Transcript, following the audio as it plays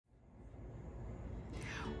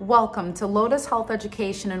Welcome to Lotus Health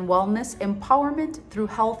Education and Wellness Empowerment through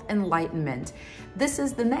Health Enlightenment. This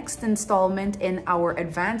is the next installment in our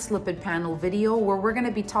Advanced Lipid Panel video where we're going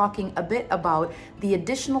to be talking a bit about the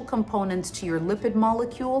additional components to your lipid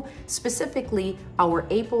molecule, specifically our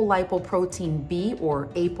Apolipoprotein B or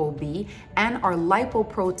ApoB and our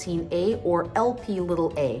lipoprotein A or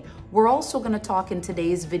Lp(a). We're also going to talk in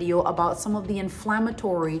today's video about some of the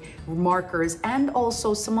inflammatory markers and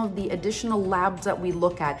also some of the additional labs that we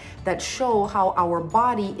look at that show how our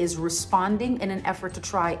body is responding in an effort to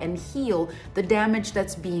try and heal the damage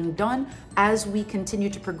that's being done as we continue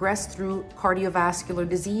to progress through cardiovascular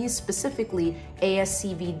disease, specifically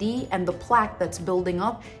ASCVD and the plaque that's building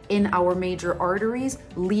up in our major arteries,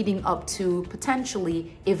 leading up to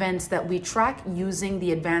potentially events that we track using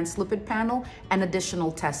the Advanced Lipid Panel and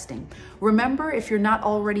additional testing. Remember, if you're not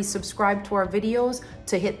already subscribed to our videos,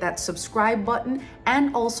 to hit that subscribe button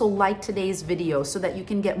and also like today's video so that you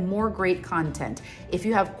can get more great content. If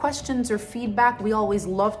you have questions or feedback, we always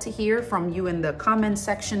love to hear from you in the comment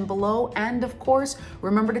section below. And of course,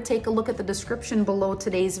 remember to take a look at the description below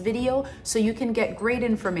today's video so you can get great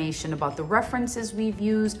information about the references we've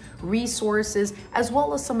used, resources, as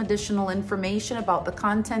well as some additional information about the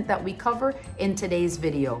content that we cover in today's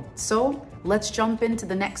video. So let's jump into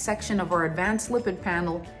the next section of our Advanced Lipid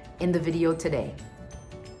Panel in the video today.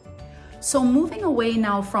 So moving away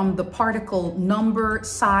now from the particle number,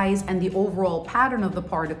 size, and the overall pattern of the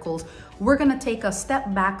particles, we're going to take a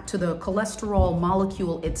step back to the cholesterol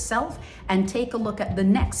molecule itself and take a look at the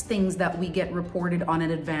next things that we get reported on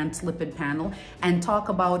an Advanced Lipid Panel and talk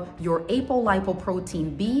about your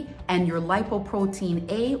Apolipoprotein B and your lipoprotein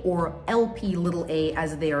A or Lp(a)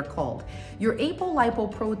 as they are called. Your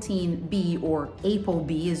Apolipoprotein B or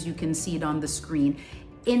ApoB, as you can see it on the screen,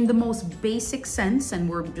 in the most basic sense, and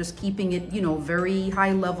we're just keeping it, very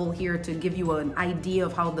high level here to give you an idea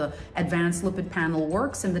of how the Advanced Lipid Panel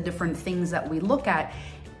works and the different things that we look at.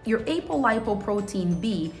 Your Apolipoprotein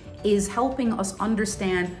B is helping us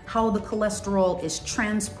understand how the cholesterol is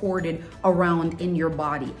transported around in your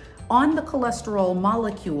body. On the cholesterol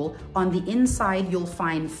molecule, on the inside, you'll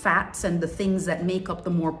find fats and the things that make up the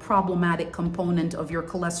more problematic component of your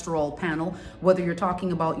cholesterol panel, whether you're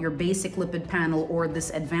talking about your basic lipid panel or this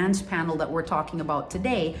advanced panel that we're talking about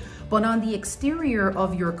today. But on the exterior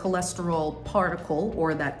of your cholesterol particle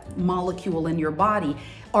or that molecule in your body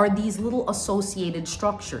are these little associated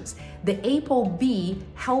structures. The ApoB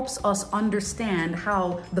helps us understand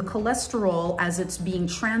how the cholesterol, as it's being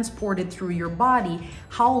transported through your body,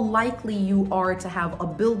 how likely you are to have a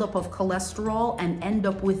buildup of cholesterol and end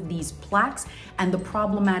up with these plaques and the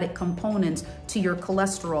problematic components to your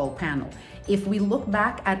cholesterol panel. If we look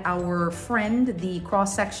back at our friend, the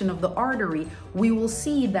cross-section of the artery, we will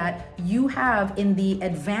see that you have in the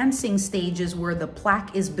advancing stages where the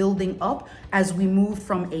plaque is building up as we move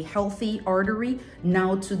from a healthy artery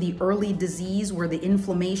now to the early disease where the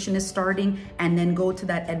inflammation is starting and then go to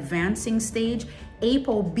that advancing stage.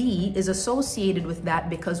 ApoB is associated with that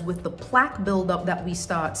because with the plaque buildup that we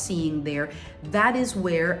start seeing there, that is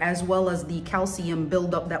where, as well as the calcium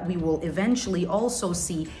buildup that we will eventually also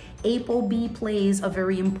see, ApoB plays a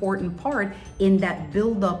very important part in that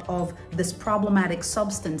buildup of this problematic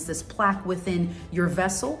substance, this plaque within your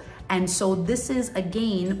vessel. And so this is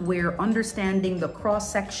again where understanding the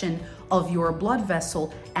cross-section of your blood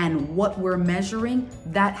vessel and what we're measuring,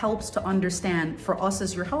 that helps to understand for us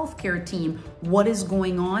as your healthcare team what is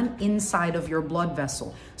going on inside of your blood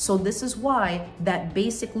vessel. So this is why that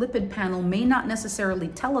basic lipid panel may not necessarily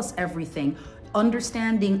tell us everything.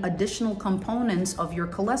 Understanding additional components of your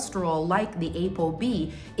cholesterol like the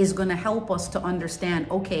ApoB is going to help us to understand,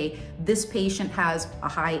 okay, this patient has a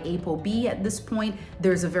high ApoB at this point.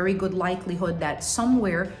 There's a very good likelihood that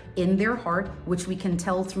somewhere in their heart, which we can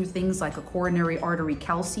tell through things like a coronary artery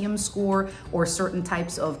calcium score or certain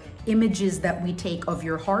types of images that we take of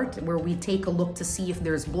your heart where we take a look to see if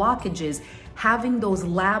there's blockages, having those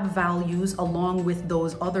lab values along with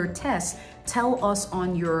those other tests tell us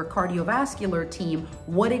on your cardiovascular team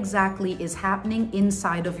what exactly is happening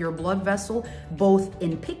inside of your blood vessel, both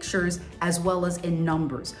in pictures as well as in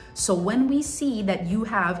numbers. So when we see that you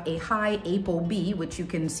have a high ApoB, which you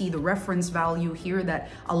can see the reference value here that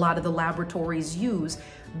a lot of the laboratories use,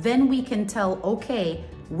 then we can tell, okay,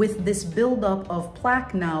 with this buildup of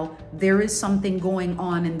plaque now, there is something going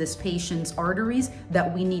on in this patient's arteries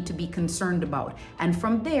that we need to be concerned about. And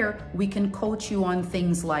from there, we can coach you on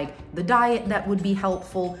things like the diet that would be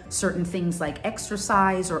helpful, certain things like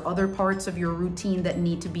exercise or other parts of your routine that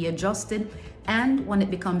need to be adjusted. And when it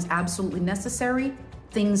becomes absolutely necessary,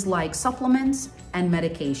 things like supplements and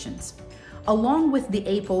medications. Along with the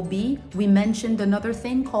ApoB, we mentioned another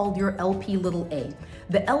thing called your Lp(a).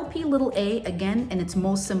 The Lp(a), again, in its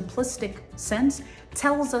most simplistic sense,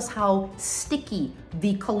 tells us how sticky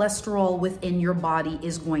the cholesterol within your body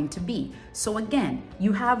is going to be. So again,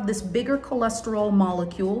 you have this bigger cholesterol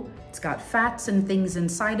molecule. It's got fats and things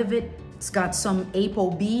inside of it. It's got some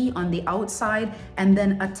ApoB on the outside, and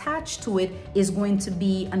then attached to it is going to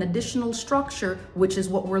be an additional structure, which is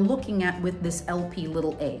what we're looking at with this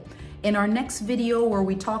Lp(a). In our next video, where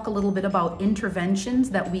we talk a little bit about interventions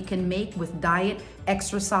that we can make with diet,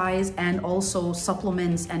 exercise, and also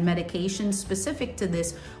supplements and medications specific to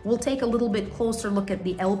this, we'll take a little bit closer look at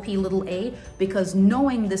the Lp(a), because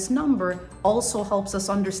knowing this number also helps us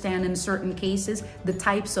understand in certain cases the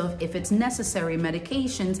types of, if it's necessary,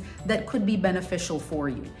 medications that could be beneficial for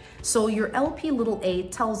you. So your Lp(a)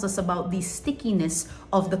 tells us about the stickiness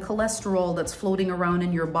of the cholesterol that's floating around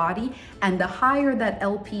in your body, and the higher that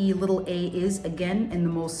Lp(a) is, again, in the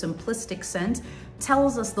most simplistic sense,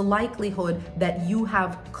 tells us the likelihood that you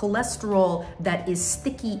have cholesterol that is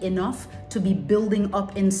sticky enough to be building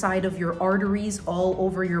up inside of your arteries all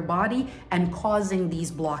over your body and causing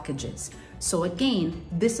these blockages. So again,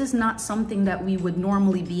 this is not something that we would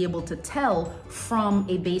normally be able to tell from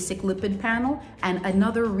a basic lipid panel, and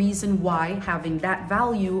another reason why having that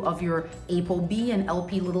value of your ApoB and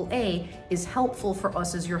Lp(a) is helpful for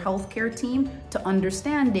us as your healthcare team to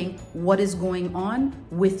understanding what is going on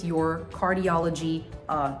with your cardiology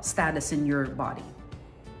status in your body.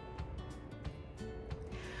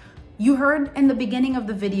 You heard in the beginning of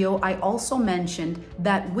the video, I also mentioned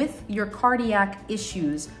that with your cardiac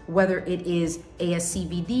issues, whether it is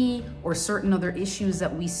ASCVD or certain other issues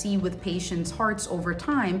that we see with patients' hearts over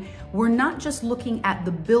time, we're not just looking at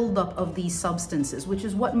the buildup of these substances, which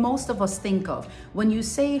is what most of us think of. When you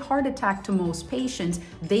say heart attack to most patients,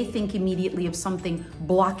 they think immediately of something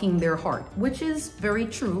blocking their heart, which is very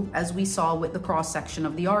true, as we saw with the cross-section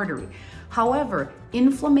of the artery. However,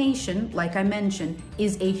 inflammation, like I mentioned,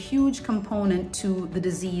 is a huge component to the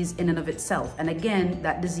disease in and of itself. And again,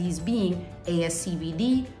 that disease being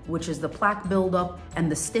ASCVD, which is the plaque buildup and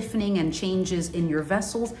the stiffening and changes in your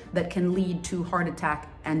vessels that can lead to heart attack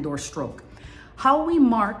and/or stroke. How we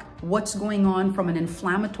mark what's going on from an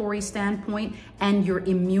inflammatory standpoint and your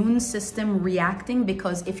immune system reacting,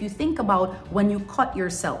 because if you think about when you cut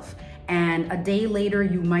yourself, and a day later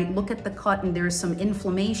you might look at the cut and there's some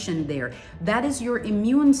inflammation there, that is your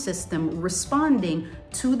immune system responding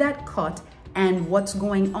to that cut and what's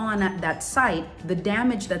going on at that site, the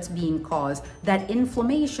damage that's being caused. That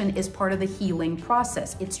inflammation is part of the healing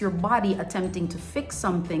process. It's your body attempting to fix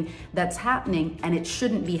something that's happening and it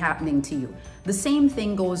shouldn't be happening to you. The same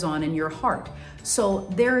thing goes on in your heart. So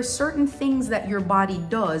there are certain things that your body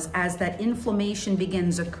does as that inflammation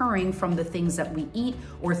begins occurring from the things that we eat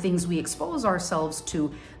or things we expose ourselves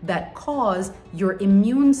to that cause your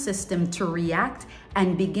immune system to react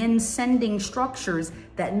and begin sending structures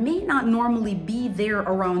that may not normally be there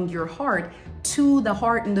around your heart to the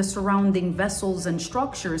heart and the surrounding vessels and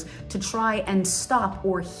structures to try and stop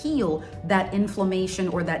or heal that inflammation,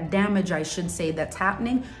 or that damage, I should say, that's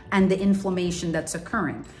happening and the inflammation that's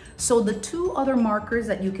occurring. So the two other markers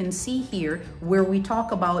that you can see here where we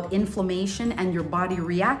talk about inflammation and your body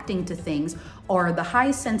reacting to things are the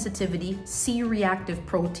high sensitivity C-reactive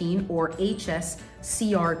protein, or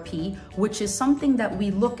HSCRP, which is something that we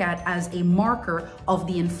look at as a marker of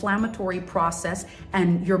the inflammatory process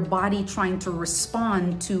and your body trying to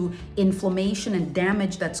respond to inflammation and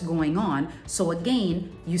damage that's going on. So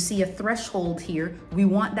again, you see a threshold here. We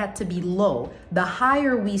want that to be low. The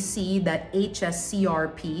higher we see that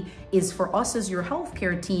HSCRP is, for us as your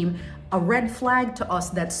healthcare team, a red flag to us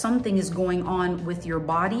that something is going on with your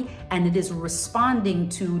body and it is responding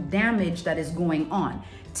to damage that is going on.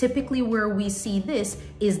 Typically where we see this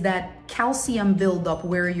is that calcium buildup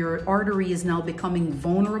where your artery is now becoming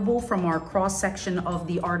vulnerable. From our cross-section of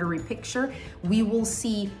the artery picture, we will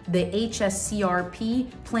see the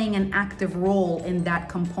HSCRP playing an active role in that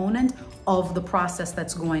component of the process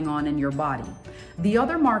that's going on in your body. The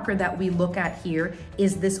other marker that we look at here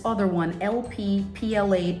is this other one,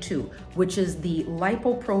 LPPLA2, which is the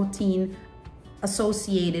lipoprotein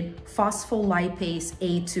associated phospholipase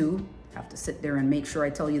A2. Have to sit there and make sure I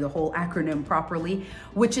tell you the whole acronym properly,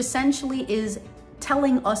 which essentially is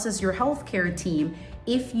telling us as your healthcare team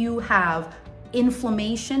if you have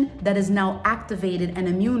inflammation that has now activated an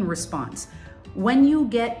immune response. When you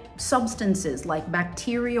get substances like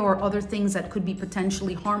bacteria or other things that could be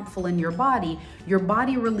potentially harmful in your body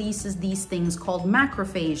releases these things called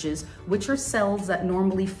macrophages, which are cells that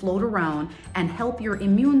normally float around and help your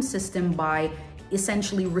immune system by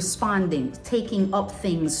essentially responding, taking up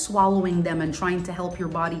things, swallowing them, and trying to help your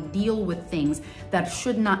body deal with things that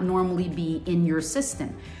should not normally be in your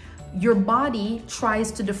system. Your body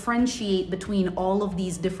tries to differentiate between all of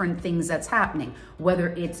these different things that's happening, whether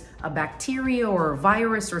it's a bacteria or a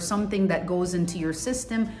virus or something that goes into your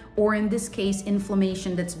system, or in this case,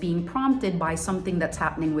 inflammation that's being prompted by something that's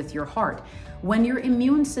happening with your heart. When your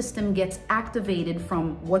immune system gets activated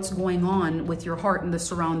from what's going on with your heart and the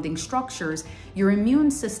surrounding structures, your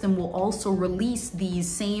immune system will also release these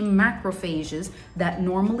same macrophages that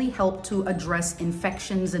normally help to address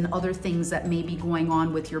infections and other things that may be going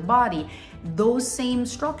on with your body. Those same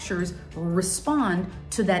structures respond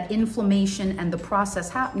to that inflammation and the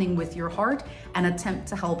process happening with your heart and attempt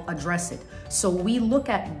to help address it. So we look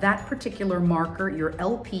at that particular marker, your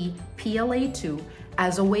Lp(PLA2),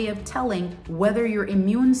 as a way of telling whether your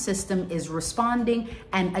immune system is responding,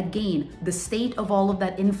 and again, the state of all of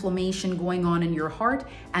that inflammation going on in your heart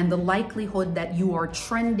and the likelihood that you are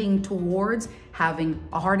trending towards having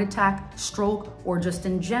a heart attack, stroke, or just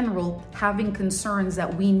in general having concerns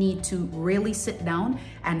that we need to really sit down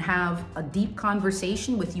and have a deep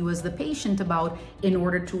conversation with you as the patient about in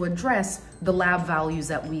order to address the lab values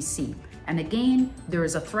that we see. And again, there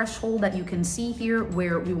is a threshold that you can see here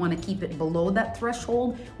where we want to keep it below that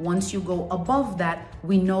threshold. Once you go above that,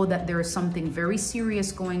 we know that there is something very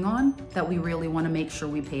serious going on that we really want to make sure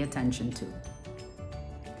we pay attention to.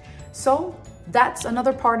 So that's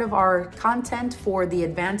another part of our content for the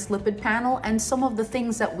advanced lipid panel and some of the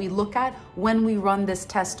things that we look at when we run this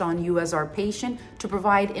test on you as our patient to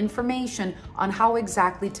provide information on how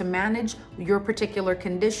exactly to manage your particular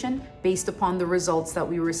condition based upon the results that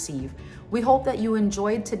we receive. We hope that you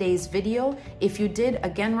enjoyed today's video. If you did,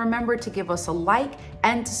 again, remember to give us a like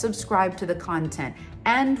and to subscribe to the content.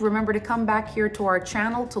 And remember to come back here to our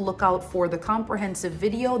channel to look out for the comprehensive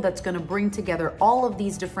video that's going to bring together all of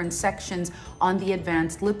these different sections on the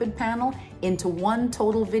advanced lipid panel into one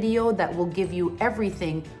total video that will give you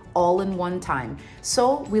everything all in one time.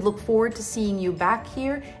 So we look forward to seeing you back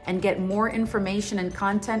here and get more information and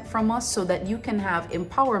content from us so that you can have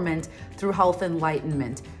empowerment through health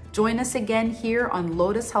enlightenment. Join us again here on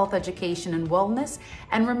Lotus Health Education and Wellness.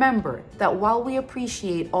 And remember that while we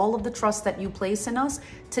appreciate all of the trust that you place in us,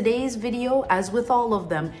 today's video, as with all of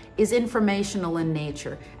them, is informational in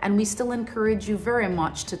nature. And we still encourage you very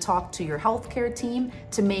much to talk to your healthcare team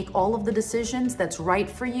to make all of the decisions that's right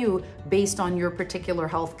for you based on your particular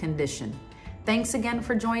health condition. Thanks again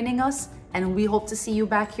for joining us, and we hope to see you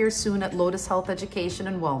back here soon at Lotus Health Education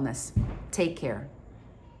and Wellness. Take care.